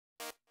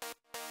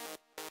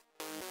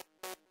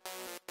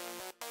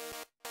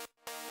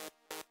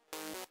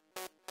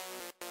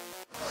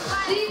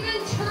The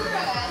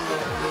Ventura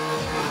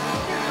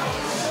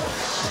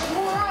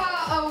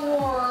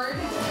RAWard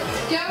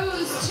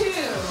goes to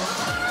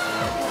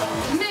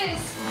Miss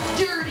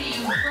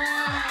Dirty Rose.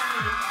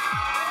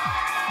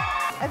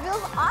 It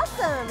feels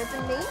awesome. It's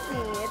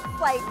amazing. It's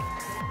like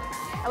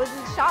I was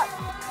in shock,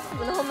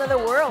 in a whole nother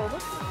world.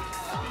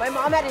 My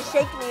mom had to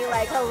shake me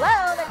like,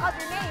 hello, they called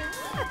your name.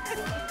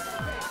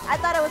 I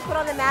thought I was put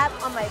on the map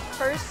on my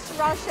first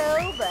Raw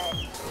show, but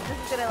this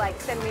is gonna like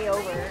send me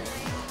over.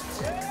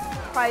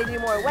 Probably do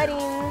more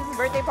weddings,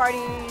 birthday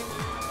parties.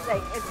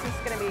 Like, it's just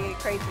gonna be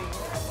crazy.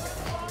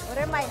 What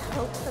are my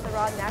hopes for the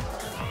Raw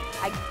Nationals?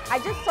 I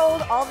just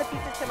sold all the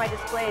pieces to my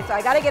display, so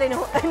I gotta get a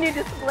new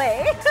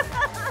display.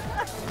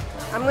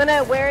 I'm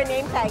gonna wear a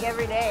name tag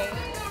every day.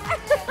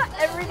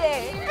 Every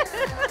day.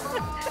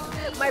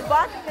 My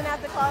boss is gonna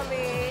have to call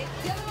me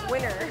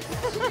winner.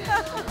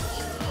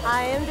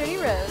 I am Dirty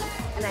Rose,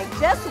 and I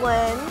just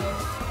won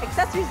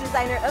Accessories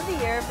Designer of the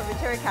Year for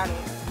Ventura County.